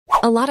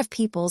A lot of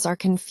peoples are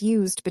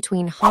confused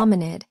between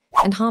hominid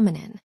and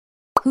hominin.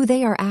 Who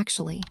they are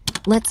actually,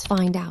 let's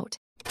find out.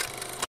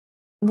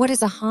 What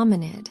is a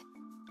hominid?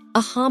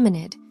 A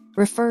hominid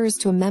refers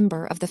to a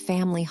member of the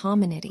family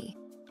Hominidae,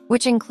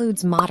 which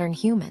includes modern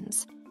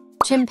humans,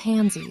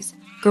 chimpanzees,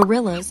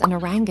 gorillas, and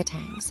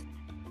orangutans.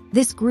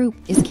 This group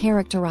is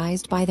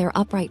characterized by their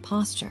upright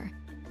posture,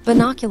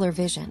 binocular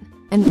vision,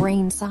 and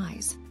brain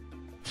size.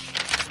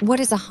 What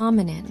is a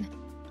hominin?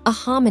 A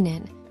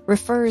hominin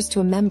refers to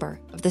a member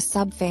of the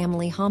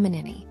subfamily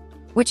Hominini,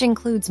 which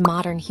includes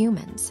modern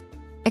humans,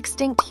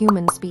 extinct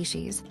human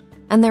species,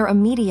 and their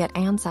immediate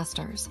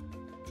ancestors.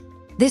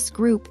 This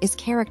group is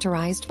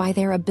characterized by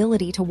their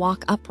ability to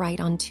walk upright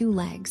on two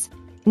legs,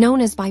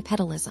 known as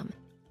bipedalism.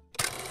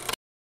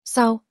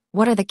 So,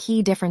 what are the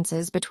key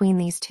differences between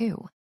these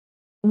two?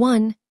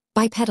 1.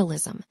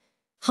 Bipedalism.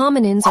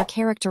 Hominins are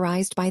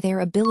characterized by their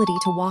ability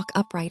to walk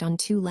upright on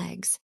two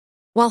legs,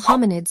 while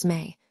hominids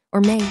may or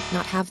may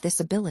not have this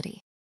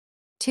ability.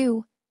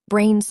 2.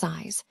 Brain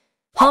size.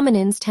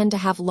 Hominins tend to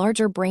have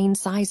larger brain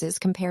sizes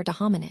compared to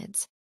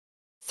hominids.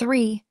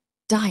 3.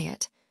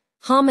 Diet.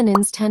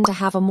 Hominins tend to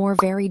have a more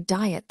varied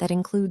diet that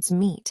includes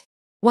meat,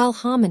 while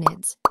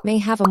hominids may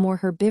have a more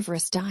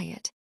herbivorous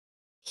diet.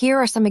 Here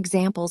are some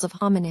examples of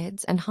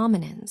hominids and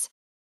hominins.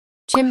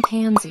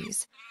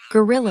 Chimpanzees,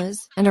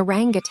 gorillas, and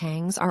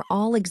orangutans are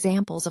all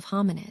examples of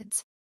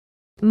hominids.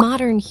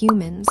 Modern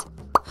humans,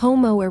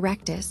 Homo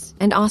erectus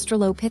and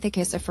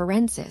Australopithecus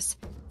afarensis,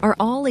 are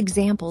all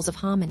examples of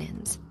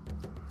hominins.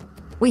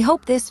 We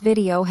hope this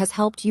video has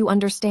helped you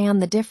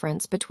understand the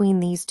difference between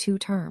these two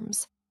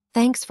terms.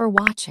 Thanks for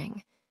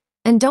watching.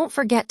 And don't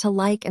forget to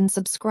like and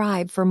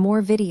subscribe for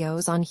more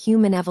videos on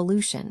human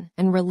evolution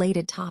and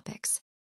related topics.